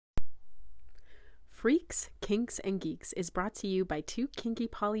Freaks, Kinks, and Geeks is brought to you by two kinky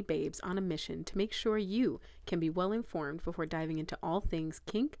poly babes on a mission to make sure you can be well informed before diving into all things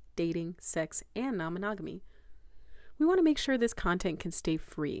kink, dating, sex, and non-monogamy. We want to make sure this content can stay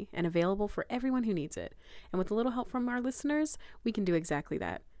free and available for everyone who needs it. And with a little help from our listeners, we can do exactly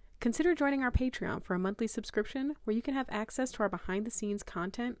that. Consider joining our Patreon for a monthly subscription where you can have access to our behind-the-scenes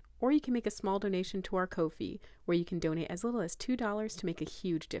content, or you can make a small donation to our Ko-fi, where you can donate as little as $2 to make a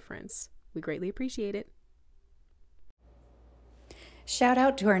huge difference. We greatly appreciate it. Shout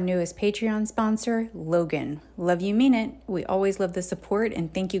out to our newest Patreon sponsor, Logan. Love you, mean it. We always love the support,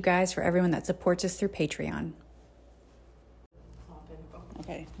 and thank you guys for everyone that supports us through Patreon.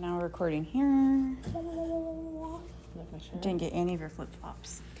 Okay, now we're recording here. Didn't get any of your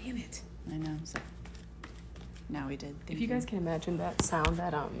flip-flops. Damn it. I know. So now we did. If you guys can imagine that sound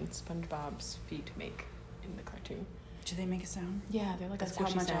that SpongeBob's feet make in the cartoon. Do they make a sound? Yeah, they're like That's a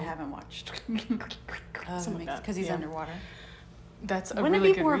how much sound. I haven't watched. Something like that. Because he's underwater. That's a Wouldn't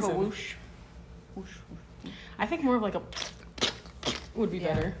really it be good more reason. of a whoosh? Whoosh, whoosh. I think more of like a would be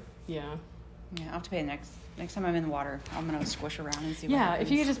better. Yeah. Yeah, I'll have to pay next time I'm in the water. I'm gonna squish around and see what Yeah, happens.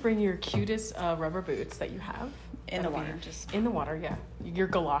 if you could just bring your cutest rubber boots that you have in the water, just in the water, yeah, your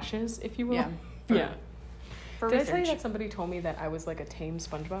galoshes, if you will. Yeah. Yeah. For Did research. I tell you that somebody told me that I was like a tame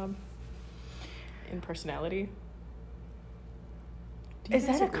SpongeBob in personality? Is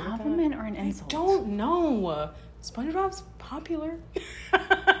that a compliment or an insult? I don't know. SpongeBob's popular.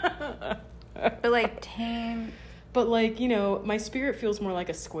 But like tame. But like, you know, my spirit feels more like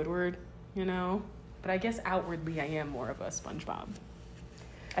a Squidward, you know? But I guess outwardly I am more of a SpongeBob.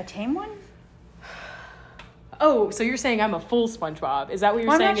 A tame one? Oh, so you're saying I'm a full SpongeBob. Is that what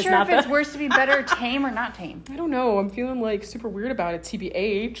you're saying? I'm not sure if it's worse to be better tame or not tame. I don't know. I'm feeling like super weird about it,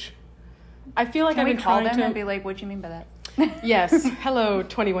 TBH. I feel like Can I've we been call trying them to... and be like, what'd you mean by that? Yes. Hello,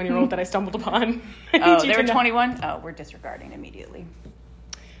 21-year-old that I stumbled upon. Oh, they were 21? Oh, we're disregarding immediately.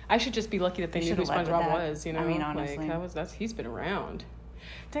 I should just be lucky that they knew who SpongeBob was, you know? I mean, honestly. Like, he's been around.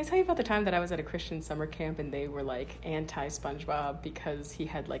 Did I tell you about the time that I was at a Christian summer camp and they were like anti-SpongeBob because he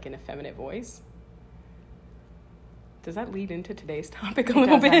had like an effeminate voice? Does that lead into today's topic a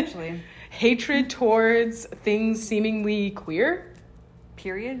little bit? Actually. Hatred towards things seemingly queer?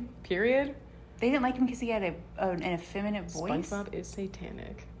 Period. They didn't like him because he had an effeminate voice? SpongeBob is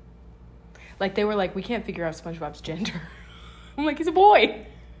satanic. Like, they were like, we can't figure out SpongeBob's gender. I'm like, he's a boy.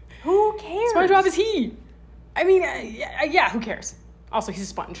 Who cares? SpongeBob is he. I mean, yeah, who cares? Also, he's a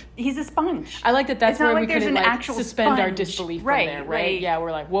sponge. He's a sponge. I like that that's where we couldn't like suspend our sponge. disbelief Right, from there, right? right. Yeah,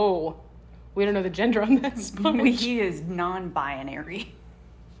 we're like, whoa, we don't know the gender on that sponge. He is non-binary.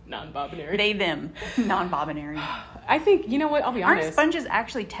 Non-binary. They, them. Non-binary. I think, you know what, I'll be honest. Aren't sponges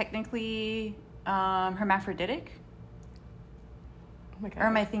actually technically hermaphroditic? Oh my God. Or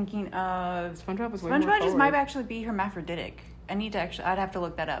am I thinking of... SpongeBob was way more SpongeBob just forward. might actually be hermaphroditic. I'd have to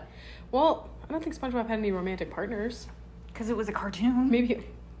look that up. Well, I don't think SpongeBob had any romantic partners. Because it was a cartoon. Maybe,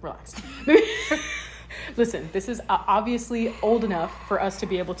 relax. Listen, this is obviously old enough for us to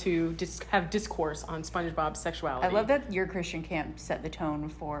be able to have discourse on SpongeBob's sexuality. I love that your Christian camp set the tone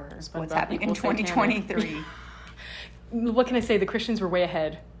for SpongeBob what's happening in equals 2023. What can I say? The Christians were way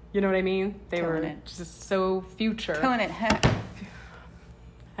ahead. You know what I mean? They Killing were it. just so future. Killing it.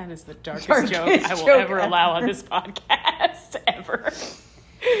 That is the darkest Darkest joke I will joke ever ever. allow on this podcast, ever.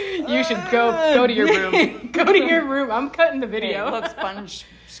 You should go to your room. Go to your room. I'm cutting the video. Hey, look, sponge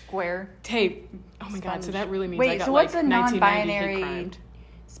square. Tape. Oh my God, so that really means I Wait, got so what's like a 1990 hate non-binary crimed.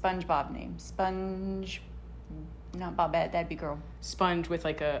 SpongeBob name? Sponge, not Bobette, that'd be girl. Sponge with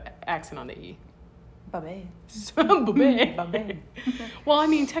like a accent on the E. Bobette. Bobette. Well, I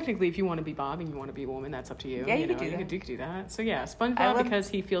mean, technically, if you want to be Bob and you want to be a woman, that's up to you. Yeah, you know, could do that. You could do that. So yeah, SpongeBob because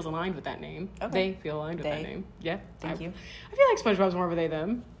he feels aligned with that name. Okay. They feel aligned with that name. Yeah. Thank you. I feel like SpongeBob's more of a they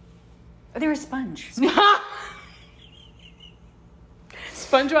them. Oh, they were sponge.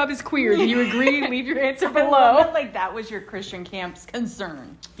 SpongeBob is queer. Do you agree? Leave your answer I love below. that, like that was your Christian camp's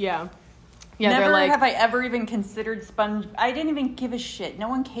concern. Yeah. Yeah, Never they're like, have I ever even considered sponge. I didn't even give a shit. No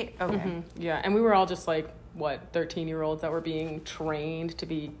one cared. Okay. yeah, and we were all just like, what, 13-year-olds that were being trained to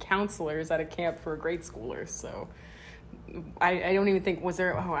be counselors at a camp for grade schoolers. So I don't even think,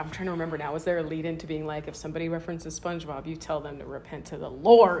 I'm trying to remember now, was there a lead into being like, if somebody references SpongeBob, you tell them to repent to the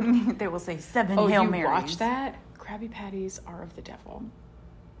Lord. They will say 7 Oh, Hail you Marys. watch that? Krabby Patties are of the devil.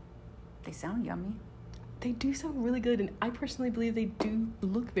 They sound yummy. They do sound really good, and I personally believe they do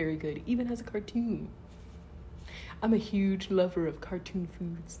look very good, even as a cartoon. I'm a huge lover of cartoon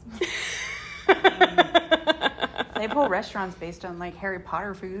foods. They have whole restaurants based on like Harry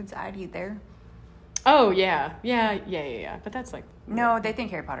Potter foods. I'd eat there. Oh, yeah. Yeah. But that's like... No, they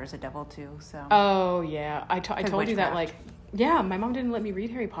think Harry Potter's a devil, too, so... Oh, yeah. I told you that, witchcraft. like... Yeah, my mom didn't let me read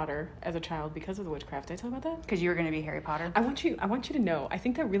Harry Potter as a child because of the witchcraft. Did I tell you about that? Because you were going to be Harry Potter? I want you to know, I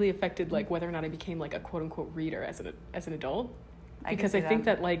think that really affected, like, whether or not I became, like, a quote-unquote reader as an adult. Because I think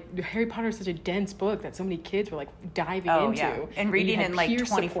that, like, Harry Potter is such a dense book that so many kids were, like, diving into. Yeah. And reading in, like,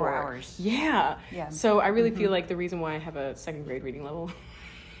 24 support. hours. Yeah. So I really feel like the reason why I have a second grade reading level...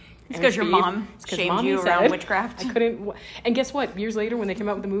 It's because your mom shamed you around witchcraft. I couldn't... And guess what? Years later, when they came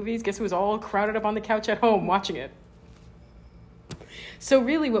out with the movies, guess who was all crowded up on the couch at home watching it? So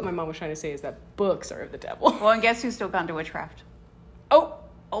really what my mom was trying to say is that books are of the devil. Well, and guess who's still gone to witchcraft? Oh.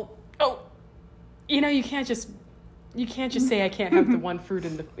 You know, you can't just say I can't have the one fruit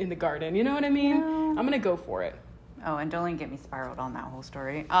in the garden. You know what I mean? No. I'm going to go for it. Oh, and don't even get me spiraled on that whole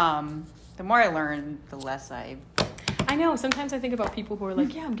story. The more I learn, the less I know. Sometimes I think about people who are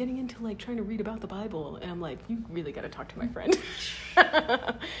like, yeah, I'm getting into like trying to read about the Bible. And I'm like, you really got to talk to my friend.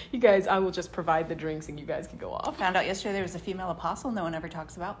 You guys, I will just provide the drinks and you guys can go off. Found out yesterday there was a female apostle no one ever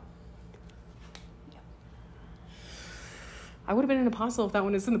talks about. I would have been an apostle if that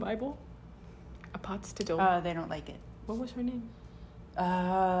one is in the Bible. Apostidol. They don't like it. What was her name?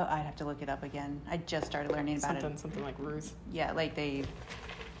 I'd have to look it up again. I just started learning about it. Something like Ruth. Yeah, like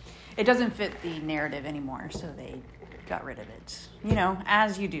it doesn't fit the narrative anymore, so they got rid of it. You know,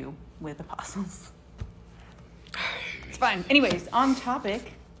 as you do with apostles. It's fine. Anyways, on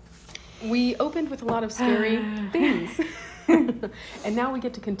topic. We opened with a lot of scary things. And now we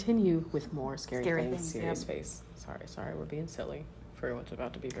get to continue with more scary things. Serious face. Sorry, we're being silly for what's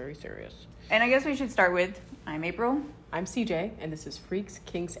about to be very serious. And I guess we should start with, I'm April. I'm CJ, and this is Freaks,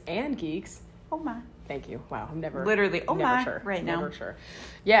 Kinks, and Geeks. Oh my. Thank you. Wow, I'm never... Literally, oh never my, sure. right now. Never sure.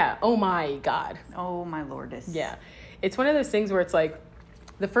 Yeah, oh my God. Oh my lordess. Yeah. It's one of those things where it's like,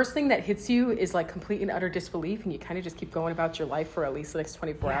 the first thing that hits you is like complete and utter disbelief, and you kind of just keep going about your life for at least the next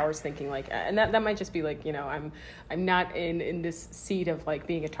 24 hours thinking like, and that might just be like, you know, I'm not in this seat of like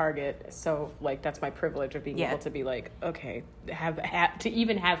being a target, so like that's my privilege of being able to be like, okay, have to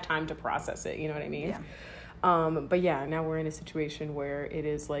even have time to process it, you know what I mean? Yeah. But yeah, now we're in a situation where it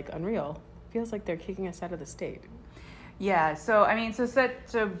is like unreal. Feels like they're kicking us out of the state. Yeah. So I mean, so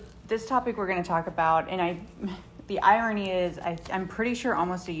this topic we're going to talk about, and the irony is, I'm pretty sure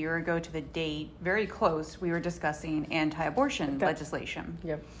almost a year ago to the date, very close, we were discussing anti-abortion legislation.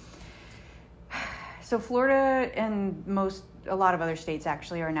 Yep. So Florida and a lot of other states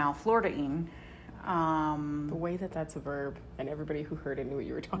actually are now Florida-ing. The way that's a verb, and everybody who heard it knew what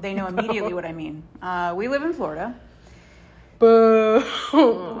you were talking about. They know immediately what I mean. We live in Florida. Boo.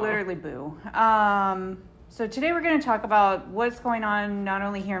 Literally boo. So today we're going to talk about what's going on not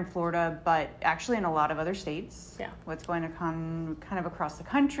only here in Florida, but actually in a lot of other states. Yeah. What's going on kind of across the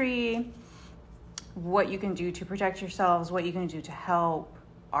country, what you can do to protect yourselves, what you can do to help,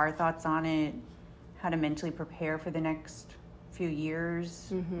 our thoughts on it, how to mentally prepare for the next few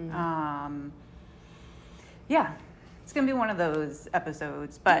years. Mm-hmm. Yeah, it's going to be one of those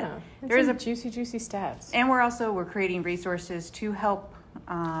episodes, but there is a juicy stats. And we're creating resources to help.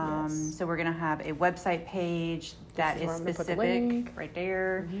 So we're going to have a website page that is specific right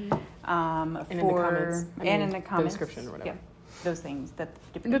there. Mm-hmm. And in the comments. In the comments. The description or whatever. Yeah, those things.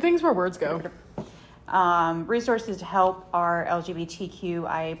 The things where words go. Resources to help our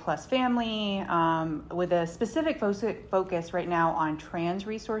LGBTQIA plus family with a specific focus right now on trans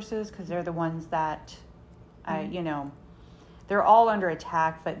resources, because they're the ones that, they're all under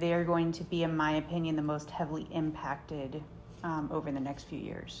attack, but they are going to be, in my opinion, the most heavily impacted over the next few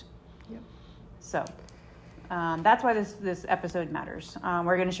years. Yep. So that's why this episode matters.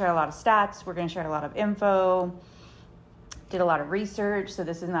 We're going to share a lot of stats. We're going to share a lot of info. Did a lot of research, so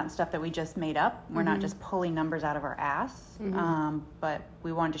this is not stuff that we just made up. We're not just pulling numbers out of our ass. But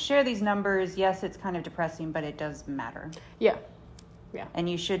we wanted to share these numbers. Yes, it's kind of depressing, but it does matter. Yeah. And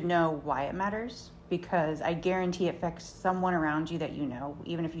you should know why it matters, because I guarantee it affects someone around you that you know,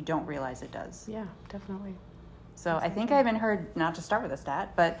 even if you don't realize it does. Yeah, definitely. So I think I even heard, not to start with a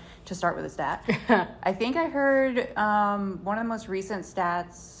stat, but to start with a stat, I think I heard one of the most recent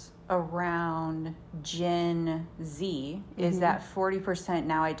stats around Gen Z is that 40%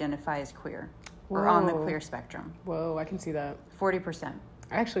 now identify as queer. Or on the queer spectrum. Whoa, I can see that. 40%.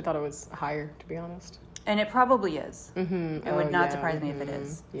 I actually thought it was higher, to be honest. And it probably is. Mm-hmm. It would not surprise me if it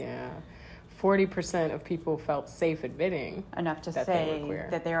is. Yeah. 40% of people felt safe admitting enough to that say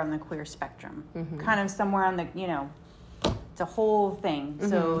that they're on the queer spectrum. Kind of somewhere on the, it's a whole thing.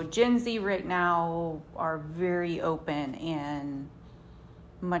 So Gen Z right now are very open and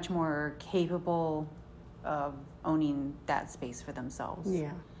much more capable of owning that space for themselves.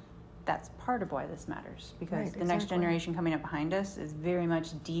 Yeah. that's part of why this matters, because Right, the next exactly. generation coming up behind us is very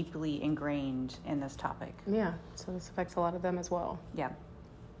much deeply ingrained in this topic. Yeah, so this affects a lot of them as well. Yeah.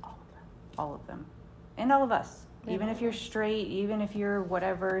 All of them. And all of us. Yeah, Even all if of you're us. straight, even if you're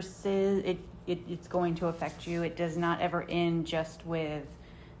whatever, cis, it's going to affect you. It does not ever end just with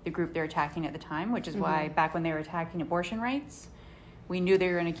the group they're attacking at the time, which is why back when they were attacking abortion rights, we knew they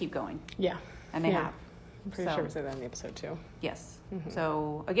were going to keep going. Yeah. And they Yeah. have. I'm pretty sure we said that in the episode too. Yes.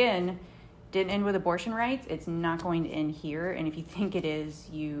 So again, didn't end with abortion rights. It's not going to end here. And if you think it is,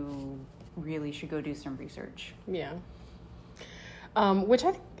 you really should go do some research. Yeah. Which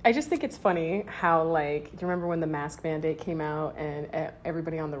I just think it's funny how, like, do you remember when the mask mandate came out and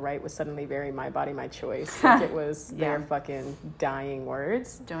everybody on the right was suddenly very my body, my choice? Like it was their fucking dying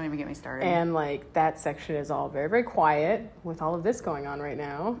words. Don't even get me started. And like that section is all very, very quiet with all of this going on right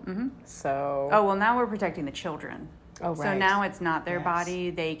now. So. Oh, well, now we're protecting the children. Oh, right. So now it's not their Yes. body.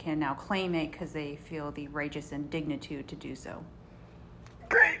 They can now claim it because they feel the righteous indignitude to do so.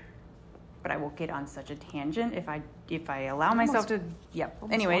 Great. But I will get on such a tangent if I allow myself to. Yep.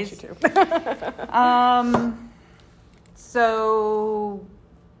 Almost Anyways. want you to. So,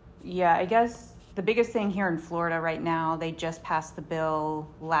 yeah, I guess the biggest thing here in Florida right now, they just passed the bill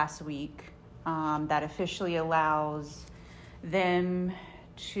last week that officially allows them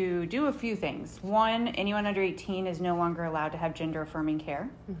to do a few things. One, anyone under 18 is no longer allowed to have gender-affirming care.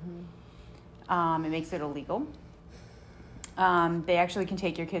 It makes it illegal. They actually can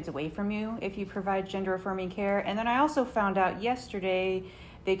take your kids away from you if you provide gender-affirming care. And then I also found out yesterday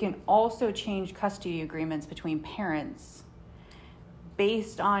they can also change custody agreements between parents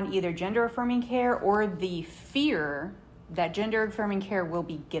based on either gender-affirming care or the fear that gender-affirming care will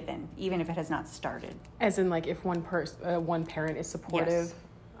be given, even if it has not started. As in, like, if one parent is supportive. Yes.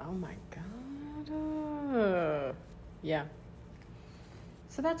 Oh my god. Yeah.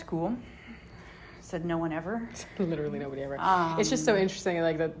 So that's cool. Said no one ever. Literally nobody ever. It's just so interesting,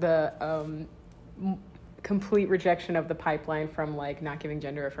 like the complete rejection of the pipeline from like not giving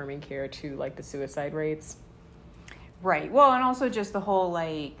gender affirming care to like the suicide rates. Right. Well, and also just the whole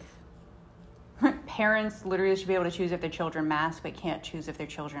like parents literally should be able to choose if their children mask, but can't choose if their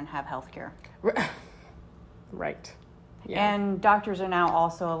children have health care. Right. Yeah. And doctors are now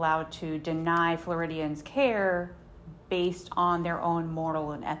also allowed to deny Floridians care based on their own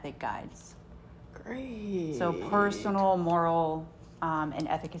moral and ethic guides. Great. So personal, moral, and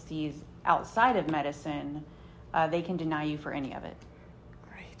efficacies outside of medicine, they can deny you for any of it.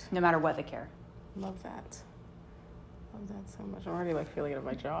 Great. No matter what the care. Love that. Love that so much. I'm already like feeling it in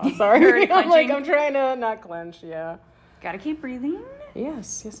my jaw. Sorry. I'm like, I'm trying to not clench. Yeah. Gotta keep breathing.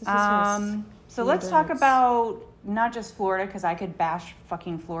 Yes. So let's talk about not just Florida, because I could bash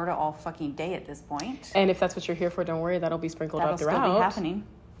fucking Florida all fucking day at this point. And if that's what you're here for, don't worry. That'll be sprinkled That'll out throughout. still be happening.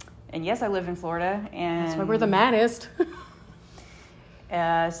 And yes, I live in Florida, and That's why we're the maddest.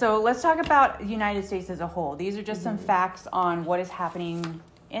 So let's talk about the United States as a whole. These are just some facts on what is happening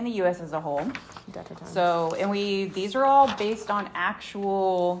in the U.S. as a whole. So, and these are all based on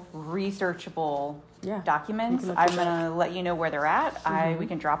actual researchable documents. I'm going to let you know where they're at. We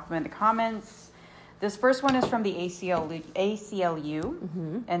can drop them in the comments. This first one is from the ACLU,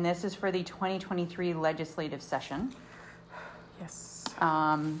 and this is for the 2023 legislative session. Yes.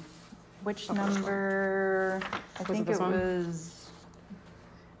 Which number? I think it was...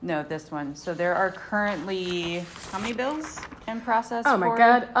 No, this one. So there are currently how many bills in process? Oh my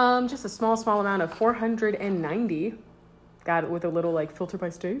god. Just a small amount of 490. Got it with a little like filter by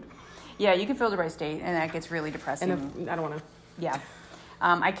state. Yeah, you can filter by state, and that gets really depressing. And I don't want to. Yeah.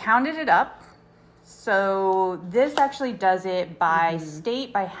 I counted it up. So this actually does it by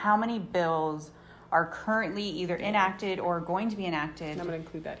state, by how many bills are currently either enacted or going to be enacted. And I'm going to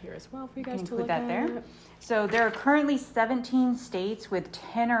include that here as well for you guys to include look that at. there. So there are currently 17 states with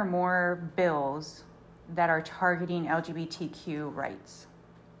 10 or more bills that are targeting LGBTQ rights.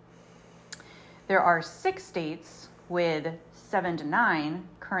 There are 6 states with 7 to 9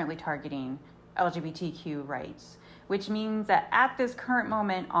 currently targeting LGBTQ rights, which means that at this current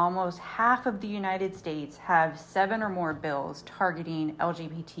moment, almost half of the United States have 7 or more bills targeting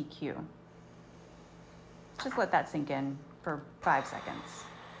LGBTQ. Just let that sink in for 5 seconds.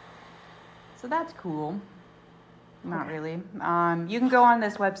 So that's cool. Not really. You can go on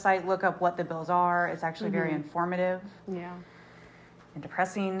this website, look up what the bills are. It's actually very informative. Yeah. And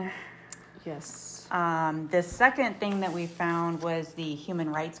depressing. Yes. The second thing that we found was the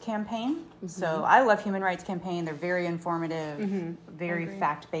Human Rights Campaign. So I love Human Rights Campaign. They're very informative, very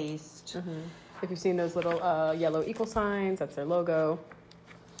fact-based. If you've seen those little yellow equal signs, that's their logo.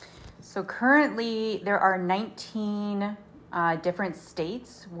 So currently there are 19 different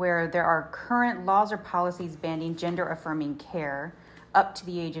states where there are current laws or policies banning gender-affirming care up to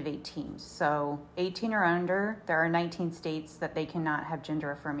the age of 18. So 18 or under, there are 19 states that they cannot have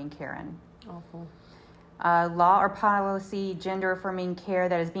gender-affirming care in. Awful. Law or policy gender-affirming care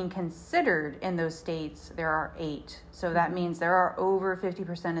that is being considered in those states, there are 8. So that means there are over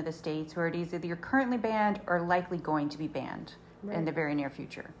 50% of the states where it is either currently banned or likely going to be banned in the very near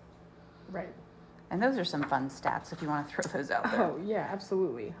future. Right. And those are some fun stats if you want to throw those out there. Oh, yeah,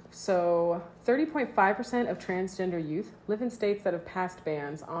 absolutely. So 30.5% of transgender youth live in states that have passed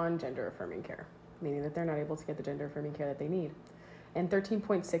bans on gender-affirming care, meaning that they're not able to get the gender-affirming care that they need. And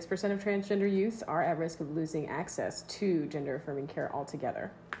 13.6% of transgender youth are at risk of losing access to gender-affirming care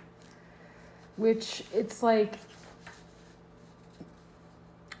altogether. Which, it's like,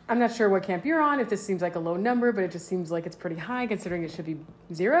 I'm not sure what camp you're on, if this seems like a low number, but it just seems like it's pretty high considering it should be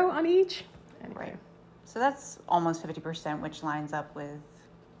 0 on each. Anyway. Right. So that's almost 50%, which lines up with...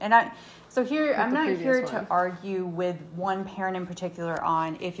 I'm not here to argue with one parent in particular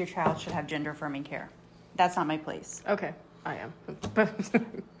on if your child should have gender-affirming care. That's not my place. Okay, I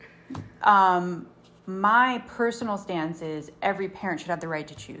am. My personal stance is every parent should have the right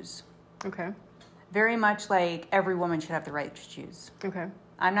to choose. Okay. Very much like every woman should have the right to choose. Okay.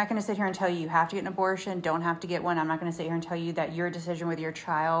 I'm not going to sit here and tell you have to get an abortion, don't have to get one. I'm not going to sit here and tell you that your decision with your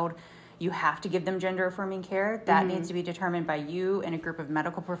child, you have to give them gender-affirming care. That needs to be determined by you and a group of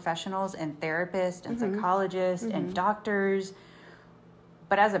medical professionals and therapists and psychologists and doctors.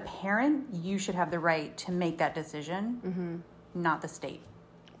 But as a parent, you should have the right to make that decision, not the state.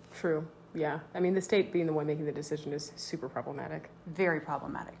 True. Yeah. I mean, the state being the one making the decision is super problematic. Very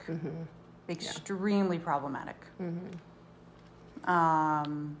problematic. Extremely problematic.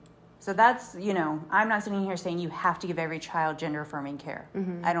 So that's, I'm not sitting here saying you have to give every child gender-affirming care.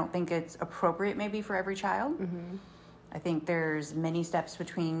 I don't think it's appropriate maybe for every child. I think there's many steps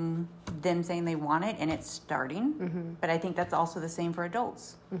between them saying they want it and it's starting. But I think that's also the same for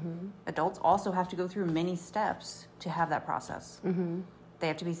adults. Adults also have to go through many steps to have that process. They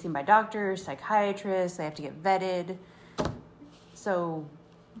have to be seen by doctors, psychiatrists, they have to get vetted. So,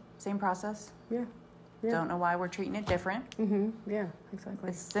 same process. Yeah. Don't know why we're treating it different. Yeah, exactly.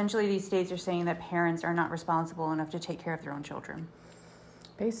 Essentially, these states are saying that parents are not responsible enough to take care of their own children.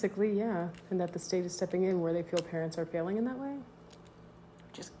 Basically, yeah. And that the state is stepping in where they feel parents are failing in that way.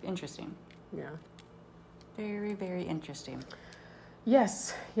 Just interesting. Yeah. Very, very interesting.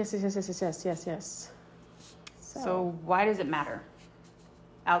 Yes. Yes. So why does it matter?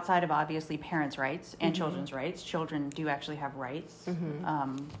 Outside of obviously parents' rights and children's rights, children do actually have rights.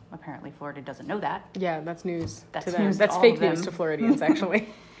 Apparently, Florida doesn't know that. Yeah, that's news. That's to them. news. That's fake news to Floridians, actually.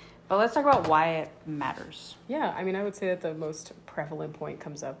 But let's talk about why it matters. Yeah, I mean, I would say that the most prevalent point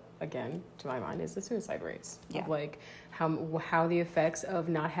comes up again to my mind is the suicide rates. Yeah. Of like how the effects of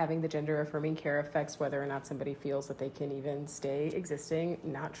not having the gender affirming care affects whether or not somebody feels that they can even stay existing,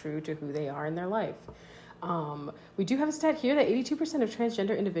 not true to who they are in their life. We do have a stat here that 82% of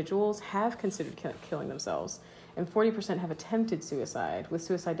transgender individuals have considered killing themselves, and 40% have attempted suicide, with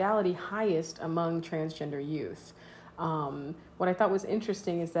suicidality highest among transgender youth. What I thought was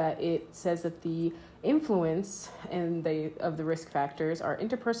interesting is that it says that the influence of the risk factors are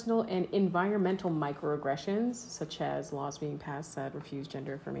interpersonal and environmental microaggressions, such as laws being passed that refuse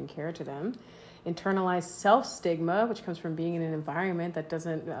gender-affirming care to them, internalized self-stigma, which comes from being in an environment that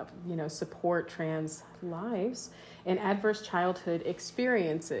doesn't, support trans lives, and adverse childhood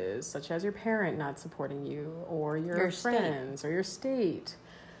experiences, such as your parent not supporting you, or your friends, or your state.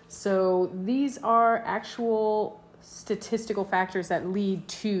 So these are actual statistical factors that lead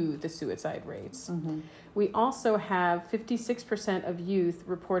to the suicide rates. We also have 56% of youth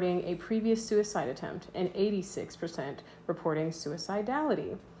reporting a previous suicide attempt, and 86% reporting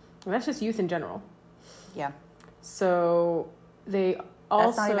suicidality. And that's just youth in general. Yeah. So they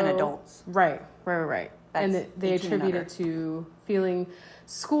also... That's not even adults. Right. And they attribute it to feeling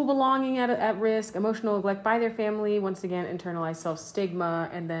school belonging at risk, emotional neglect by their family, once again, internalized self-stigma,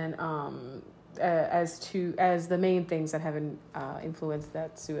 and then as the main things that have influenced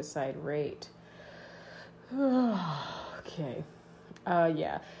that suicide rate. Okay.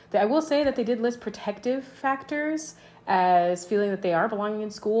 I will say that they did list protective factors as feeling that they are belonging in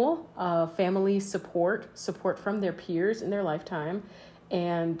school, family support from their peers in their lifetime,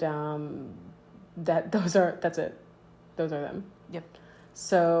 and that's it. Those are them. Yep.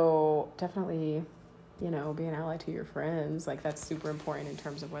 So definitely, be an ally to your friends. Like, that's super important in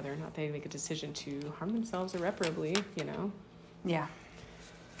terms of whether or not they make a decision to harm themselves irreparably, Yeah.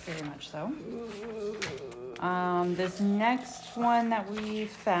 Very much so. This next one that we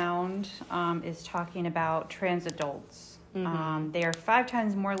found is talking about trans adults. Mm-hmm. They are 5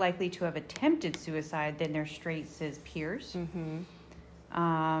 times more likely to have attempted suicide than their straight cis peers.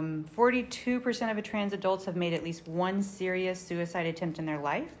 42% of trans adults have made at least one serious suicide attempt in their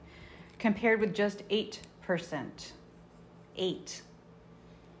life, compared with just 8%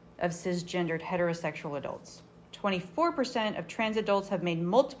 of cisgendered heterosexual adults. 24% of trans adults have made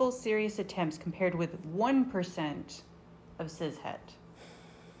multiple serious attempts, compared with 1% of cishet.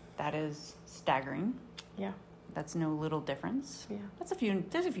 That is staggering. Yeah. That's no little difference. Yeah. There's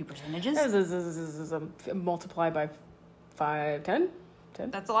a few percentages. This is multiply by 5, 10?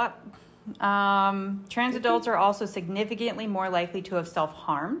 That's a lot. Trans adults are also significantly more likely to have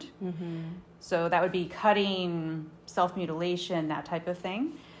self-harmed. So that would be cutting, self-mutilation, that type of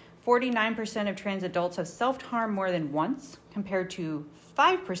thing. 49% of trans adults have self-harmed more than once, compared to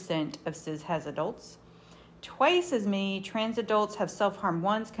 5% of cis-het adults. Twice as many trans adults have self-harmed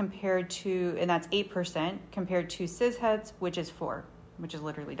once, compared to, and that's 8%, compared to cis-hets, which is 4, which is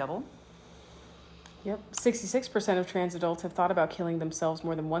literally double. Yep. 66% of trans adults have thought about killing themselves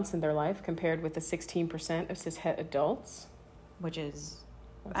more than once in their life, compared with the 16% of cis-het adults. Which is,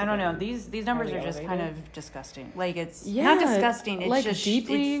 I don't know, these numbers are just kind of disgusting. Like, it's Yeah, not disgusting, it's like just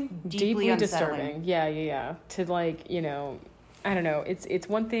deeply unsettling. disturbing. Yeah. To, like, you know, I don't know. It's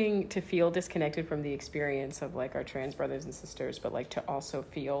one thing to feel disconnected from the experience of, like, our trans brothers and sisters, but, like, to also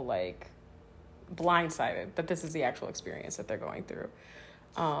feel, like, blindsided that this is the actual experience that they're going through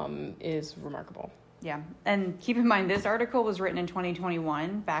is remarkable. Yeah, and keep in mind, this article was written in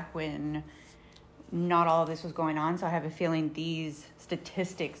 2021, back when not all of this was going on, so I have a feeling these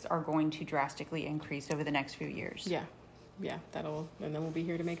statistics are going to drastically increase over the next few years. Yeah, and then we'll be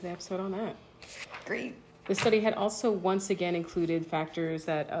here to make the episode on that. Great. The study had also once again included factors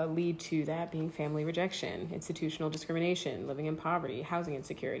that lead to that being family rejection, institutional discrimination, living in poverty, housing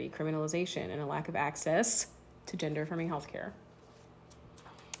insecurity, criminalization, and a lack of access to gender-affirming healthcare.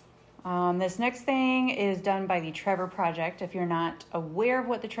 This next thing is done by the Trevor Project. If you're not aware of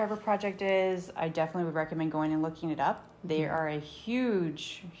what the Trevor Project is, I definitely would recommend going and looking it up. They are a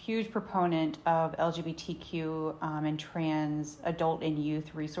huge proponent of LGBTQ and trans adult and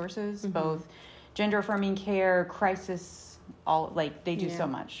youth resources, both gender affirming care, crisis, all, like, they do so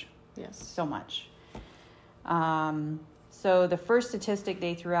much. Yes. So much. So the first statistic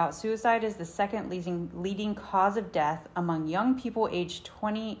they threw out, suicide is the second leading cause of death among young people aged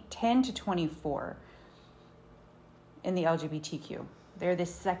 10 to 24 in the LGBTQ. They're the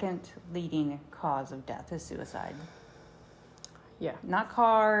second leading cause of death is suicide. Yeah. Not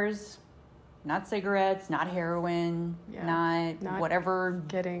cars, not cigarettes, not heroin, not whatever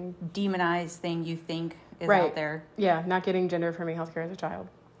getting demonized thing you think is right out there. Yeah, not getting gender affirming healthcare as a child.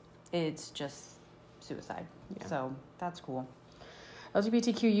 It's just suicide. Yeah. So that's cool.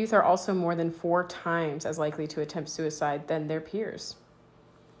 LGBTQ youth are also more than 4 times as likely to attempt suicide than their peers.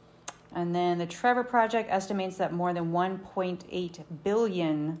 And then the Trevor Project estimates that more than 1.8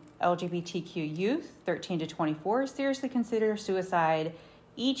 billion LGBTQ youth, 13 to 24, seriously consider suicide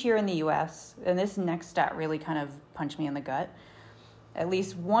each year in the U.S. And this next stat really kind of punched me in the gut. At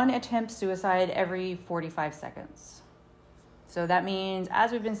least one attempts suicide every 45 seconds. So that means,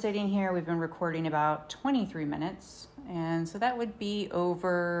 as we've been sitting here, we've been recording about 23 minutes. And so that would be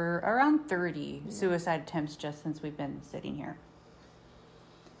over around 30 suicide attempts just since we've been sitting here.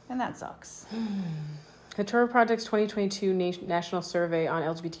 And that sucks. The Trevor Project's 2022 National Survey on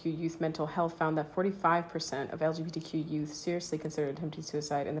LGBTQ youth mental health found that 45% of LGBTQ youth seriously considered attempting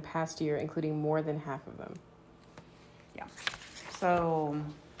suicide in the past year, including more than half of them. Yeah. So,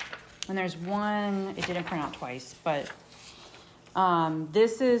 and there's one, it didn't print out twice, but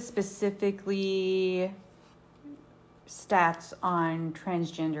this is specifically stats on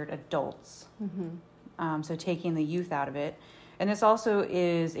transgendered adults. So taking the youth out of it. And this also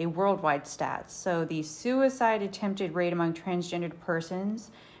is a worldwide stat. So the suicide attempted rate among transgendered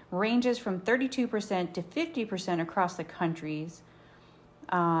persons ranges from 32% to 50% across the countries.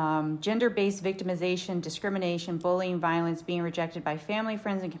 Gender-based victimization, discrimination, bullying, violence, being rejected by family,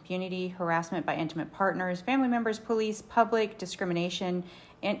 friends, and community, harassment by intimate partners, family members, police, public discrimination,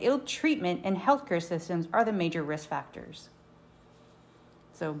 and ill treatment in healthcare systems are the major risk factors.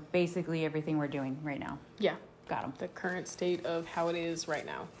 So basically everything we're doing right now. Yeah. Got them. The current state of how it is right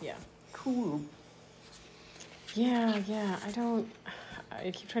now. Yeah. Cool. Yeah.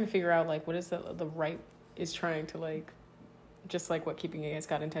 I keep trying to figure out, like, what is the right is trying to, like, just like what Keeping It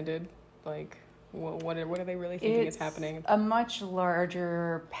Scott intended. Like, what are they really thinking is happening? A much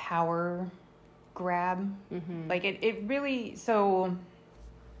larger power grab. Like it really, so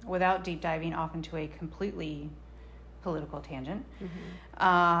without deep diving off into a completely political tangent,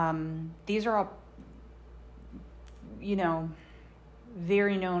 these are all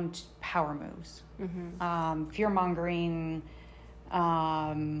very known power moves. Fear-mongering,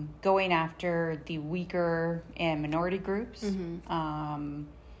 going after the weaker and minority groups.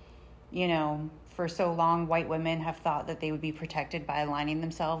 For so long, white women have thought that they would be protected by aligning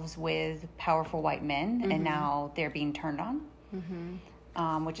themselves with powerful white men, and now they're being turned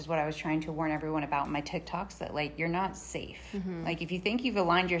on. Which is what I was trying to warn everyone about in my TikToks, that like, you're not safe. Like, if you think you've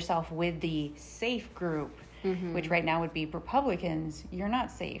aligned yourself with the safe group, which right now would be Republicans, you're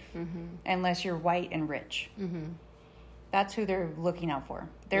not safe unless you're white and rich. That's who they're looking out for.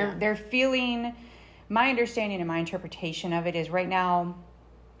 They're feeling, my understanding and my interpretation of it is right now,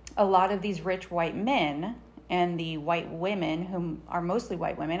 a lot of these rich white men and the white women, whom are mostly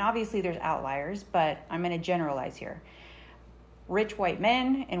white women, obviously there's outliers, but I'm going to generalize here. Rich white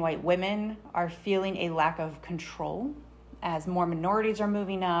men and white women are feeling a lack of control as more minorities are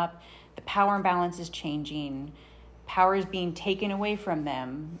moving up. The power imbalance is changing. Power is being taken away from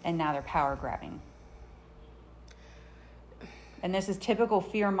them, and now they're power grabbing. And this is typical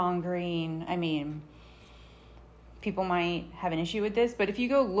fear-mongering. I mean, people might have an issue with this, but if you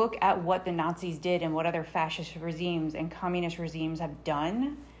go look at what the Nazis did and what other fascist regimes and communist regimes have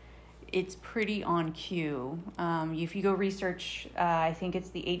done, it's pretty on cue. If you go research, I think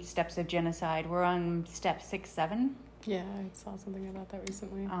it's the 8 steps of genocide. We're on step 6, 7. Yeah, I saw something about that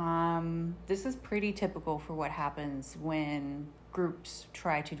recently. This is pretty typical for what happens when groups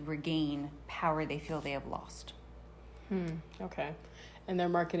try to regain power they feel they have lost. Okay. And they're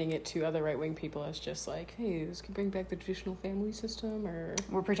marketing it to other right-wing people as just like, hey, this could bring back the traditional family system, or...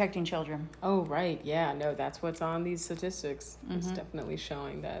 We're protecting children. Oh, right. Yeah, no, that's what's on these statistics. It's definitely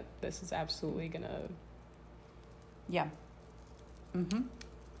showing that this is absolutely gonna... Yeah.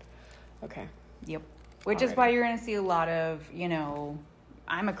 Okay. Yep. Which is why you're going to see a lot of,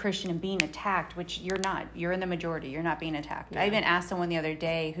 I'm a Christian and being attacked, which you're not. You're in the majority. You're not being attacked. Yeah. I even asked someone the other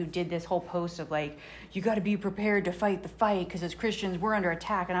day who did this whole post of like, you got to be prepared to fight the fight because as Christians, we're under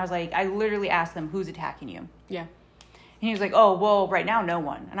attack. And I was like, I literally asked them, who's attacking you? Yeah. And he was like, oh, well, right now, no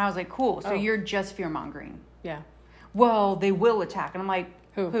one. And I was like, cool. So you're just fear-mongering. Yeah. Well, they will attack. And I'm like,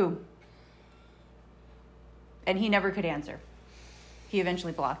 Who? And he never could answer. He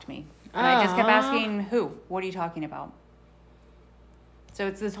eventually blocked me. And I just kept asking, who? What are you talking about? So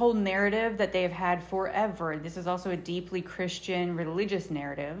it's this whole narrative that they've had forever. This is also a deeply Christian religious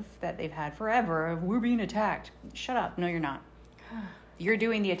narrative that they've had forever of we're being attacked. Shut up. No, you're not. You're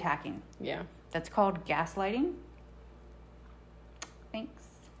doing the attacking. Yeah. That's called gaslighting. Thanks.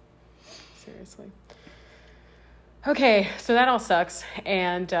 Seriously. Okay, so that all sucks.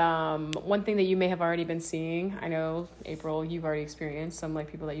 And one thing that you may have already been seeing, I know, April, you've already experienced some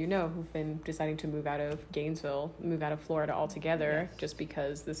people that you know who've been deciding to move out of Gainesville, move out of Florida altogether, just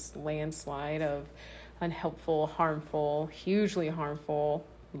because this landslide of unhelpful, harmful, hugely harmful,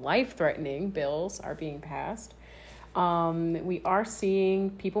 life-threatening bills are being passed. We are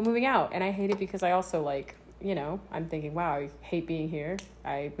seeing people moving out, and I hate it because I also I'm thinking, wow, I hate being here.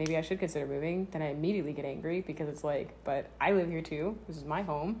 Maybe I should consider moving. Then I immediately get angry because it's but I live here too. This is my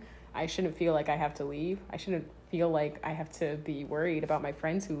home. I shouldn't feel like I have to leave. I shouldn't feel like I have to be worried about my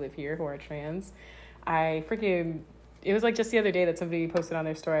friends who live here who are trans. It was just the other day that somebody posted on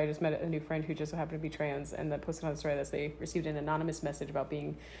their story. I just met a new friend who just so happened to be trans, and that posted on the story that they received an anonymous message about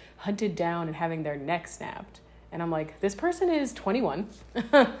being hunted down and having their neck snapped. And I'm like, this person is 21.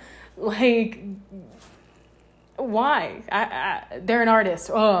 Why? They're an artist.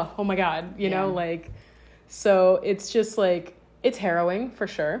 Oh my God. You know, so it's just it's harrowing for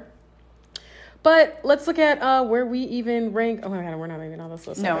sure. But let's look at where we even rank. Oh my God, we're not even on this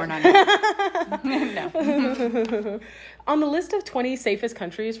list. No, we're not. No. On the list of 20 safest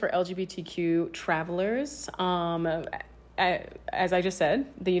countries for LGBTQ travelers, as I just said,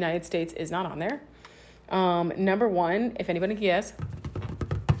 the United States is not on there. Number 1, if anybody can guess,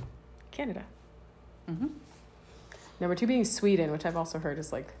 Canada. Mm-hmm. Number 2 being Sweden, which I've also heard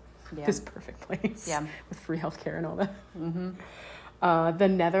is this perfect place. Yeah. With free healthcare and all that. Mm-hmm. The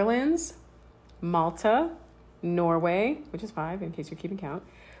Netherlands, Malta, Norway, which is 5 in case you're keeping count,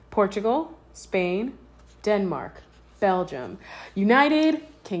 Portugal, Spain, Denmark, Belgium, United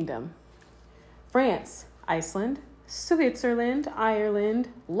Kingdom, France, Iceland, Switzerland, Ireland,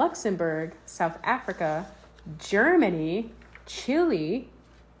 Luxembourg, South Africa, Germany, Chile,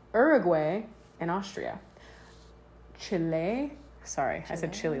 Uruguay, and Austria. Chile. Sorry, I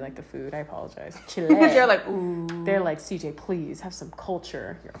said Chile like the food. I apologize. Chile. They're like, ooh. They're like, CJ, please have some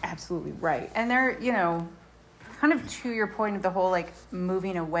culture. You're absolutely right. And they're, kind of to your point of the whole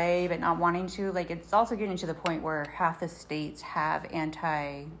moving away but not wanting to, it's also getting to the point where half the states have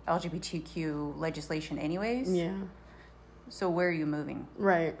anti-LGBTQ legislation anyways. Yeah. So where are you moving?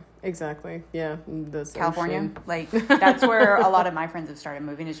 Right. Exactly. Yeah. California. Ocean. Like that's where a lot of my friends have started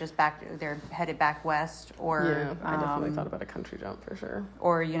moving. Is just back. They're headed back west, or Yeah, I definitely thought about a country jump for sure.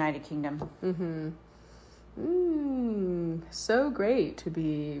 or United Kingdom. So great to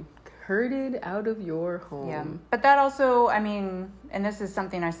be herded out of your home. Yeah, but that also, I mean, and this is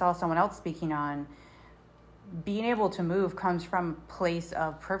something I saw someone else speaking on. Being able to move comes from a place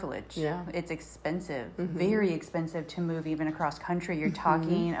of privilege. Yeah. It's expensive, very expensive to move even across country. You're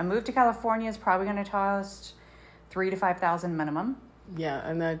talking, a move to California is probably going to cost $3,000 to $5,000 minimum. Yeah,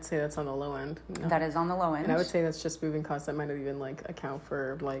 and I'd say that's on the low end. No. That is on the low end. And I would say that's just moving costs that might not even like account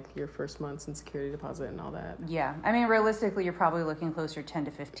for like your first month's and security deposit and all that. Yeah, I mean, realistically, you're probably looking closer 10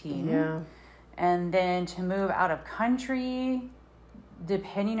 to 15. Yeah. And then to move out of country,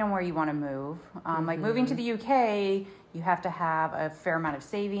 depending on where you want to move, like moving to the UK, you have to have a fair amount of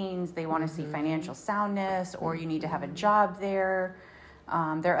savings. They want to see financial soundness, or you need to have a job there.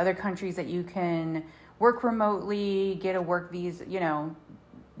 There are other countries that you can work remotely, get a work visa. You know,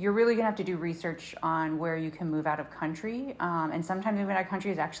 you're really gonna have to do research on where you can move out of country. And sometimes moving out of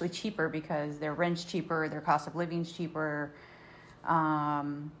country is actually cheaper because their rent's cheaper, their cost of living's cheaper.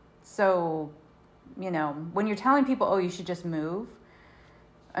 So, you know, when you're telling people, oh, you should just move,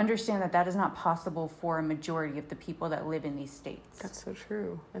 understand that that is not possible for a majority of the people that live in these states. That's so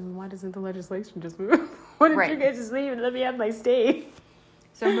true. And why doesn't the legislation just move? Why don't you guys just leave and let me have my state?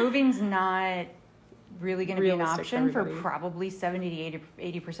 So moving's not really going to be an Realistic option for everybody. probably 70 to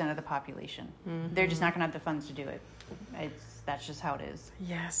 80% of the population. They're just not going to have the funds to do it. That's just how it is.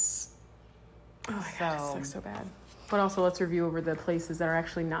 Yes. Oh my God, it So- sucks so bad. But also, let's review over the places that are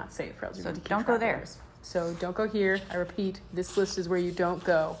actually not safe for LGBTQ So don't go there. travelers. So don't go here. I repeat, this list is where you don't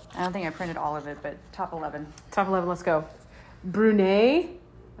go. I don't think I printed all of it, but top 11. Top 11, let's go. Brunei, I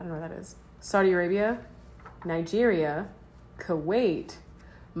don't know what that is. Saudi Arabia, Nigeria, Kuwait,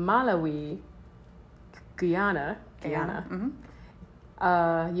 Malawi, Guyana,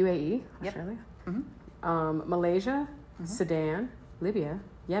 UAE, Yep. Australia, Malaysia, Sudan, Libya,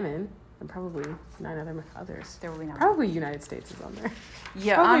 Yemen, and probably 9 others. There will be none. Probably United States is on there.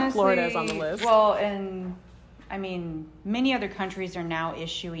 Yeah, Probably honestly, Florida's on the list. Well, and I mean, many other countries are now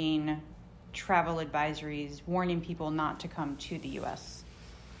issuing travel advisories warning people not to come to the U.S.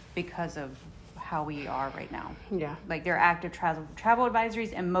 because of how we are right now. Yeah. Like there are active travel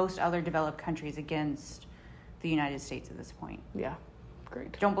advisories in most other developed countries against the United States at this point. Yeah.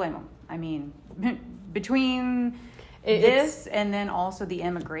 Great. Don't blame them. I mean, between It's- this and then also the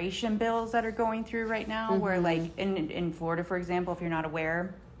immigration bills that are going through right now, where like in Florida, for example, if you're not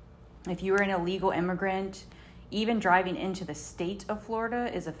aware, if you are an illegal immigrant, even driving into the state of Florida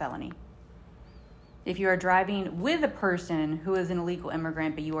is a felony. If you are driving with a person who is an illegal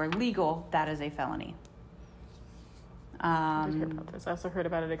immigrant, but you are legal, that is a felony. I did hear about this. I also heard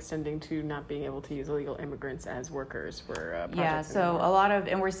about it extending to not being able to use illegal immigrants as workers for projects. Yeah, so anymore. a lot of,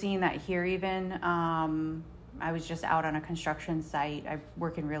 and we're seeing that here even. I was just out on a construction site. I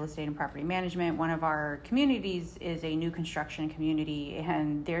work in real estate and property management. One of our communities is a new construction community,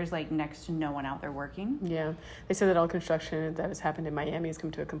 and there's like next to no one out there working. Yeah, they said that all construction that has happened in Miami has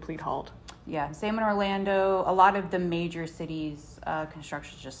come to a complete halt. Yeah, same in Orlando. A lot of the major cities,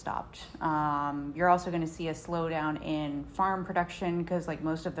 construction's just stopped. You're also going to see a slowdown in farm production because like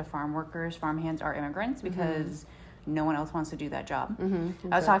most of the farm workers, farm hands are immigrants because no one else wants to do that job.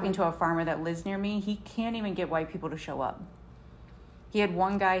 I was talking to a farmer that lives near me. He can't even get white people to show up. He had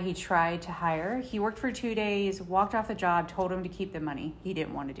one guy he tried to hire. He worked for 2 days, walked off the job, told him to keep the money. He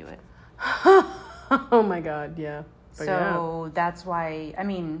didn't want to do it. Oh my God, yeah. But So that's why, I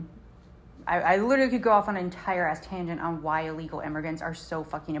mean, I literally could go off on an entire ass tangent on why illegal immigrants are so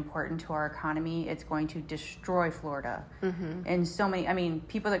fucking important to our economy. It's going to destroy Florida. And so many, I mean,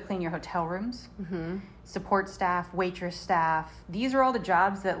 people that clean your hotel rooms, support staff, waitress staff. These are all the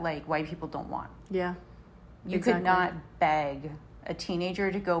jobs that like white people don't want. Yeah. You could not beg a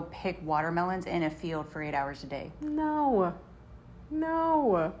teenager to go pick watermelons in a field for 8 hours a day. No.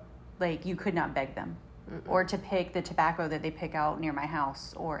 Like you could not beg them. Or to pick the tobacco that they pick out near my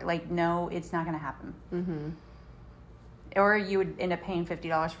house. Or like, no, it's not going to happen. Or you would end up paying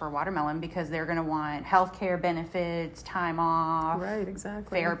 $50 for a watermelon because they're going to want healthcare benefits, time off, Right,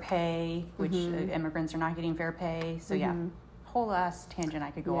 exactly. fair pay, which immigrants are not getting fair pay. So yeah, whole ass tangent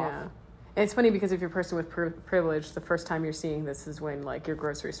I could go off. And it's funny because if you're a person with privilege, the first time you're seeing this is when like your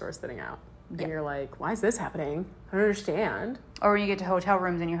grocery store is thinning out. And you're like, why is this happening? I don't understand. Or when you get to hotel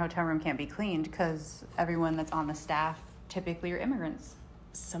rooms and your hotel room can't be cleaned because everyone that's on the staff typically are immigrants.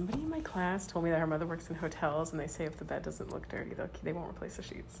 Somebody in my class told me that her mother works in hotels and they say if the bed doesn't look dirty, they won't replace the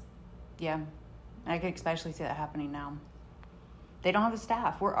sheets. Yeah, I could especially see that happening now. They don't have the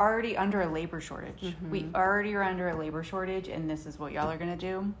staff. We're already under a labor shortage. Mm-hmm. We already are under a labor shortage, and this is what y'all are going to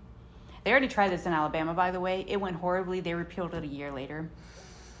do. They already tried this in Alabama, by the way. It went horribly. They repealed it a year later.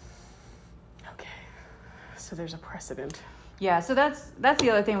 Okay. So there's a precedent. Yeah, so that's the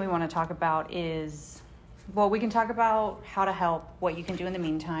other thing we want to talk about is, well, we can talk about how to help, what you can do in the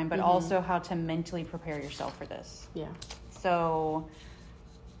meantime, but also how to mentally prepare yourself for this. Yeah. So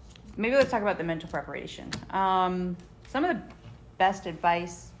maybe let's talk about the mental preparation. Some of the best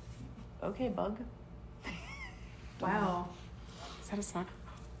advice. Okay, bug. Wow. Is that a sound?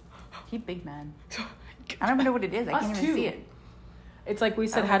 He big man. I don't even know what it is. I can't even see it. It's like we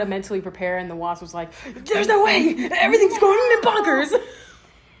said how to mentally prepare, and the wasp was like, there's no way! Everything's going in bonkers!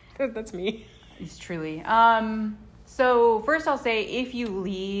 That's me. It's truly. So first I'll say, if you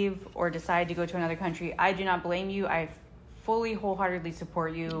leave or decide to go to another country, I do not blame you. I fully, wholeheartedly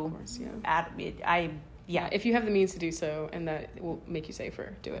support you. Of course, yeah. Yeah. If you have the means to do so and that will make you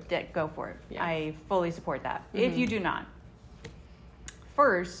safer, do it. Go for it. Yeah. I fully support that. If you do not.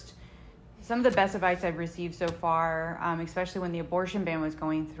 First, some of the best advice I've received so far, especially when the abortion ban was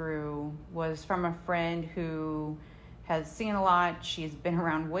going through, was from a friend who has seen a lot. She's been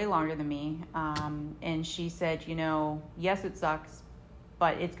around way longer than me. And she said, yes, it sucks,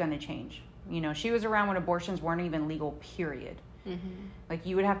 but it's going to change. She was around when abortions weren't even legal, period. Mm-hmm. Like,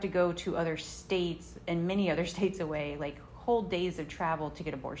 you would have to go to other states and many other states away, like whole days of travel to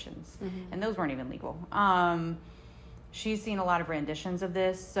get abortions. Mm-hmm. And those weren't even legal. She's seen a lot of renditions of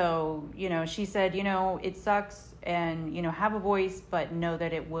this. So, she said, it sucks and, have a voice, but know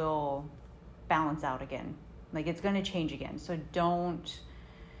that it will balance out again. Like, it's going to change again. So don't,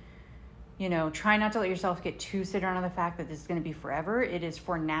 try not to let yourself get too centered on the fact that this is going to be forever. It is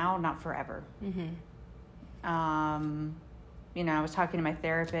for now, not forever. Mm-hmm. I was talking to my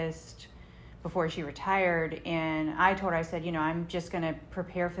therapist before she retired, and I told her, I said, I'm just going to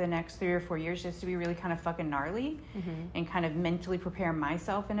prepare for the next 3 or 4 years just to be really kind of fucking gnarly and kind of mentally prepare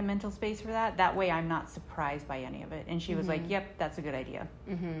myself in a mental space for that. That way I'm not surprised by any of it. And she was like, yep, that's a good idea.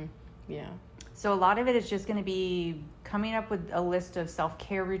 Mm-hmm. Yeah. So a lot of it is just going to be coming up with a list of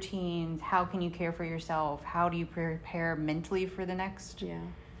self-care routines. How can you care for yourself? How do you prepare mentally for the next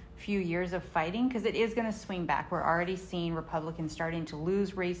few years of fighting? Because it is going to swing back. We're already seeing Republicans starting to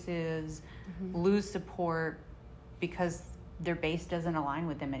lose races, lose support because their base doesn't align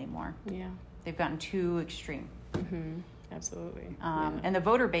with them anymore. Yeah. They've gotten too extreme. Mm-hmm. Absolutely. And the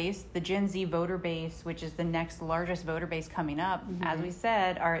voter base, the Gen Z voter base, which is the next largest voter base coming up, as we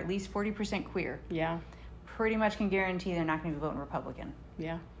said, are at least 40% queer. Yeah. Pretty much can guarantee they're not going to be voting Republican.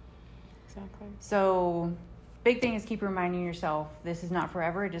 Yeah. Exactly. So big thing is keep reminding yourself, this is not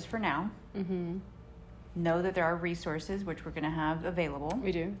forever, it is for now. Mm-hmm. Know that there are resources, which we're going to have available.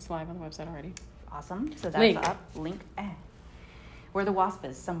 We do. It's live on the website already. Awesome. So that's up. Link. Where the wasp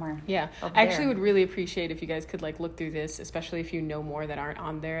is, somewhere. Yeah. I actually would really appreciate if you guys could look through this, especially if you know more that aren't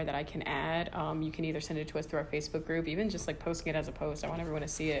on there that I can add. You can either send it to us through our Facebook group, even just posting it as a post. I want everyone to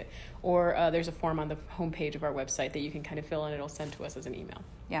see it. Or there's a form on the homepage of our website that you can kind of fill in. It'll send to us as an email.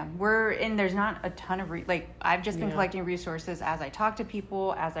 Yeah. There's not a ton of, I've just been collecting resources as I talk to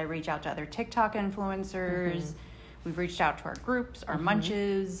people, as I reach out to other TikTok influencers. Mm-hmm. We've reached out to our groups, our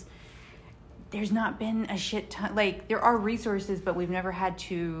munches. There's not been a shit ton. There are resources, but we've never had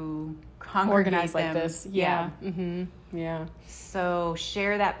to organize them. Like this. Yeah. Mm-hmm. Yeah. So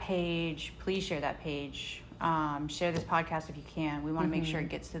share that page. Please share that page. Share this podcast if you can. We want to make sure it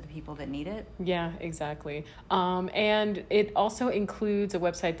gets to the people that need it. Yeah, exactly. And it also includes a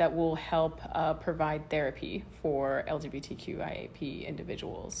website that will help provide therapy for LGBTQIA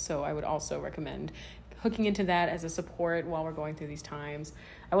individuals. So I would also recommend hooking into that as a support while we're going through these times.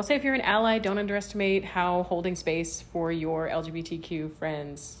 I will say, if you're an ally, don't underestimate how holding space for your LGBTQ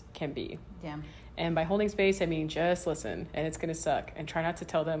friends can be. Yeah. And by holding space, I mean just listen, and it's going to suck. And try not to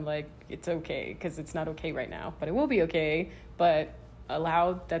tell them, it's okay, because it's not okay right now. But it will be okay. But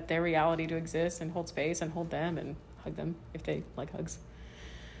allow their reality to exist, and hold space, and hold them, and hug them if they like hugs.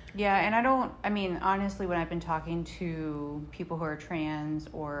 Yeah, and honestly, when I've been talking to people who are trans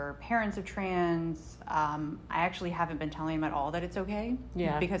or parents of trans, I actually haven't been telling them at all that it's okay.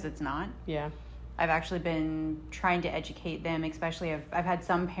 Yeah. Because it's not. Yeah. I've actually been trying to educate them, especially I've had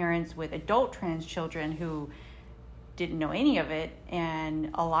some parents with adult trans children who didn't know any of it,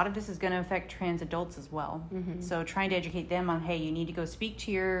 and a lot of this is going to affect trans adults as well. Mm-hmm. So trying to educate them on, hey, you need to go speak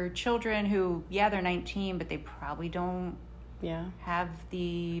to your children who, they're 19, but they probably don't have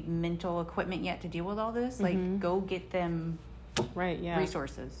the mental equipment yet to deal with all this. Go get them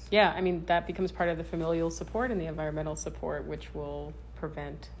resources. Yeah, that becomes part of the familial support and the environmental support, which will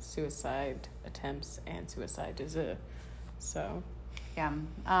prevent suicide attempts and suicide as a So, yeah.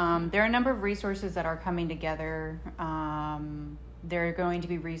 There are a number of resources that are coming together. There are going to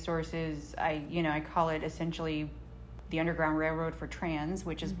be resources, I call it essentially the Underground Railroad for trans,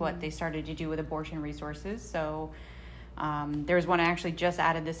 which is what they started to do with abortion resources. So there's one I actually just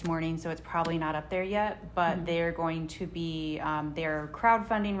added this morning, so it's probably not up there yet, but they're going to be, they're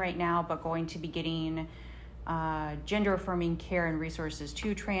crowdfunding right now, but going to be getting gender affirming care and resources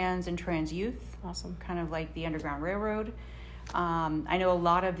to trans and trans youth. Awesome. Kind of like the Underground Railroad. I know a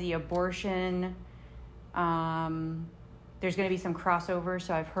lot of the abortion, there's going to be some crossover.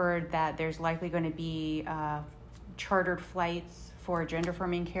 So I've heard that there's likely going to be chartered flights for gender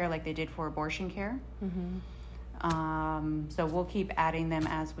affirming care like they did for abortion care. So we'll keep adding them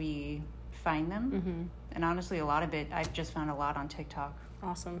as we find them. And honestly, a lot of it, I've just found a lot on TikTok.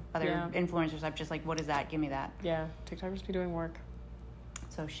 Awesome. Other influencers, I'm just like, what is that? Give me that. Yeah, TikTokers be doing work.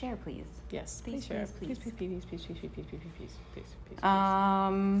 So share, please. Yes, please share. Please.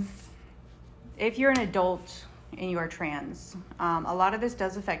 If you're an adult and you are trans, a lot of this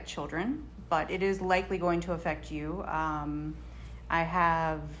does affect children, but it is likely going to affect you. I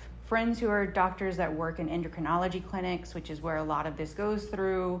have friends who are doctors that work in endocrinology clinics, which is where a lot of this goes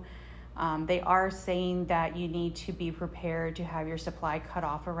through. They are saying that you need to be prepared to have your supply cut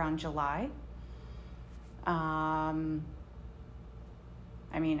off around July. I'm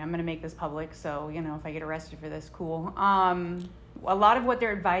going to make this public, so, if I get arrested for this, cool. A lot of what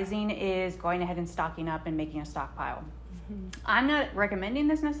they're advising is going ahead and stocking up and making a stockpile. I'm not recommending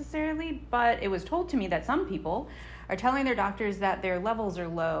this necessarily, but it was told to me that some people are telling their doctors that their levels are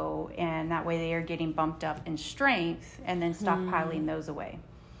low, and that way they are getting bumped up in strength and then stockpiling those away.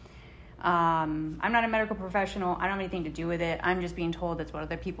 I'm not a medical professional. I don't have anything to do with it. I'm just being told that's what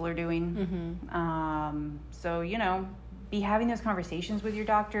other people are doing. So, be having those conversations with your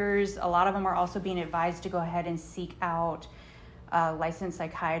doctors. A lot of them are also being advised to go ahead and seek out licensed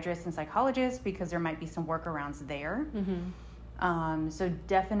psychiatrists and psychologists because there might be some workarounds there. So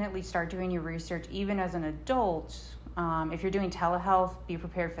definitely start doing your research even as an adult. If you're doing telehealth, be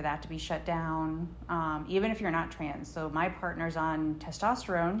prepared for that to be shut down, even if you're not trans. So my partner's on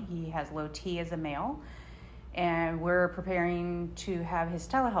testosterone. He has low T as a male, and we're preparing to have his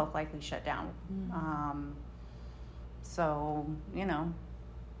telehealth likely shut down. So,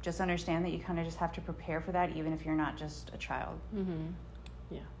 just understand that you kind of just have to prepare for that, even if you're not just a child.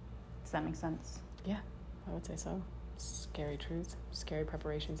 Yeah. Does that make sense? Yeah, I would say so. Scary truths, scary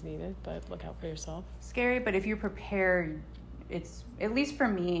preparations needed, but look out for yourself. Scary, but if you're prepared, it's, at least for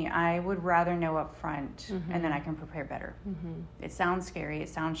me, I would rather know up front and then I can prepare better. It sounds scary, it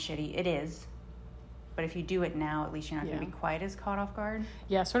sounds shitty, it is. But if you do it now, at least you're not going to be quite as caught off guard.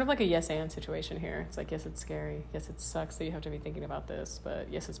 Yeah, sort of like a yes and situation here. It's like, yes, it's scary. Yes, it sucks that you have to be thinking about this,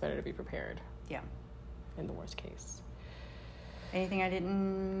 but yes, it's better to be prepared. Yeah. In the worst case. Anything I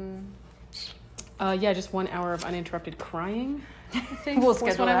didn't... Yeah, just 1 hour of uninterrupted crying, I think. We'll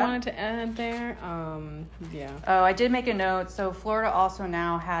schedule what that. I wanted to add there. Yeah. Oh, I did make a note. So Florida also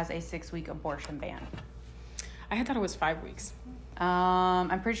now has a 6-week abortion ban. I had thought it was 5 weeks.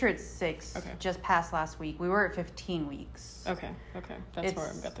 I'm pretty sure it's 6. Okay. Just passed last week. We were at 15 weeks. Okay. That's where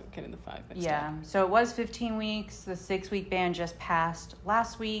I got getting the 5. Yeah. So it was 15 weeks. The 6-week ban just passed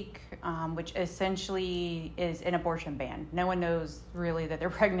last week, which essentially is an abortion ban. No one knows really that they're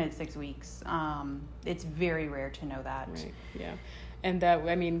pregnant at 6 weeks. It's very rare to know that. Right. Yeah. And that,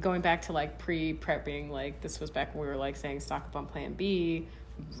 I mean, going back to like pre-prepping, like this was back when we were like saying stock up on Plan B.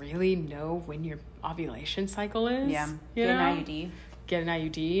 Really know when your ovulation cycle is. Yeah. Get an IUD. Get an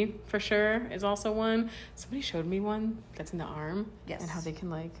IUD for sure is also one. Somebody showed me one that's in the arm. Yes. And how they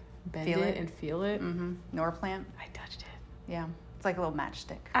can like bend feel it and feel it. Norplant. I touched it. Yeah. It's like a little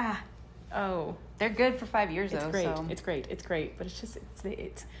matchstick. Oh. They're good for 5 years It's though. Great. So. It's great. But it's just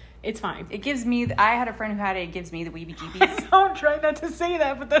it's fine. It gives me. I had a friend who had it. It gives me the weebie-jeebies. Don't try not to say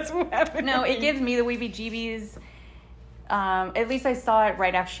that, but that's what happened. No, it gives me the weebie-jeebies. At least I saw it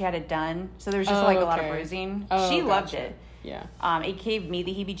right after she had it done. So there was just a lot of bruising. She loved it. Yeah. It gave me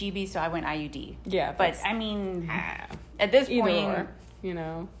the heebie-jeebies, so I went IUD. Yeah. But I mean, at this point,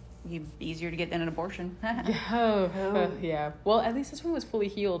 easier to get than an abortion. Yeah. Well, at least this one was fully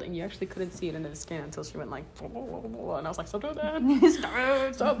healed, and you actually couldn't see it in the scan until she went like, and I was like, stop doing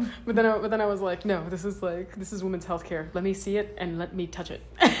that. Stop. But then I was like, no, this is women's health care. Let me see it and let me touch it.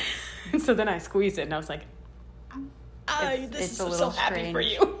 So then I squeezed it, and I was like, it's a little so happy strange. for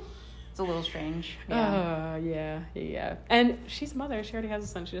you. It's a little strange. Yeah. And she's a mother. She already has a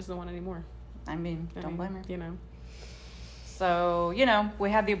son. She doesn't want any more. I mean, don't blame her. You know. So, we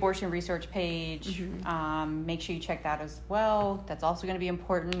have the abortion research page. Make sure you check that as well. That's also going to be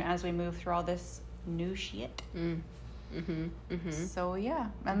important as we move through all this new shit. So yeah,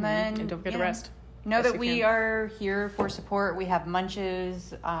 and then and don't forget to rest. Know that we are here for support. We have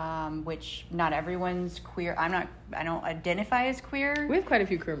munches, which not everyone's queer. I don't identify as queer. We have quite a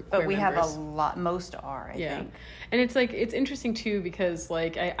few queer but we members. have a lot. Most are, I think. And it's like, it's interesting too, because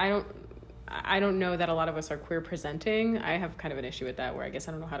like I don't know that a lot of us are queer presenting. I have kind of an issue with that, where I guess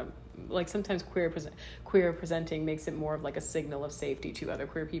I don't know how to, like, sometimes queer presenting makes it more of like a signal of safety to other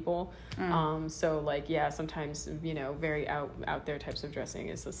queer people. So like, yeah, sometimes, you know, very out there types of dressing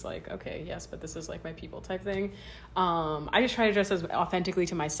is just like, okay, yes, but this is like my people type thing. I just try to dress as authentically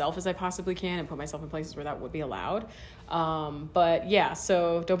to myself as I possibly can and put myself in places where that would be allowed. But yeah,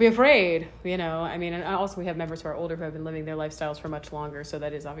 so don't be afraid, you know. I mean, and also we have members who are older who have been living their lifestyles for much longer, so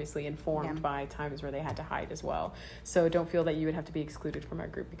that is obviously informed by times where they had to hide as well. So don't feel that you would have to be excluded from our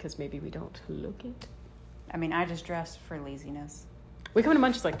group because maybe we don't look it. I mean, I just dress for laziness. We come to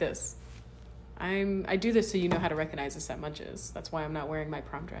munches like this. I do this so you know how to recognize us at munches. That's why I'm not wearing my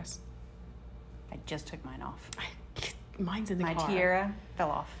prom dress. I just took mine off. Mine's in the car. My tiara fell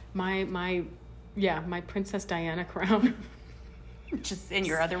off. My Princess Diana crown. Just in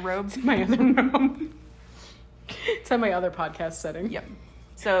your other robe? My other robe. It's at my other podcast setting. Yep.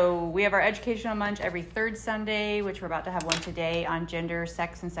 So we have our educational munch every third Sunday, which we're about to have one today on gender,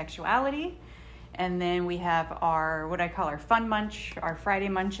 sex, and sexuality. And then we have our, what I call our fun munch, our Friday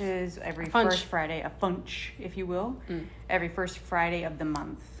munches every first Friday, a funch, if you will, every first Friday of the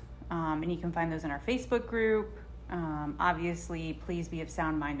month. And you can find those in our Facebook group. Obviously, please be of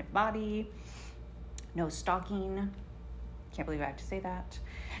sound mind and body. No stalking. Can't believe I have to say that.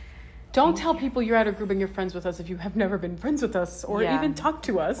 Don't tell people you're at a group and you're friends with us if you have never been friends with us or even talked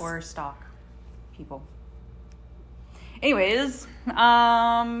to us. Or stalk people. Anyways, so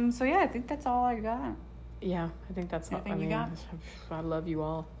yeah, I think that's all I got. Yeah, I think that's all. You got? I love you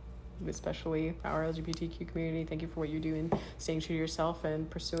all, especially our LGBTQ community. Thank you for what you do in staying true to yourself and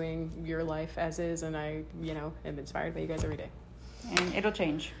pursuing your life as is. And I, am inspired by you guys every day. And it'll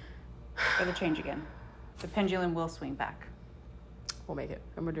change. It'll change again. The pendulum will swing back. We'll make it,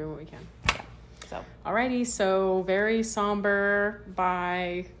 and we're doing what we can. Yeah. So. Alrighty, so very somber.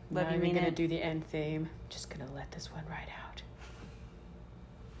 Bye. Love Not you, even mean gonna it. do the end theme. Just gonna let this one ride out.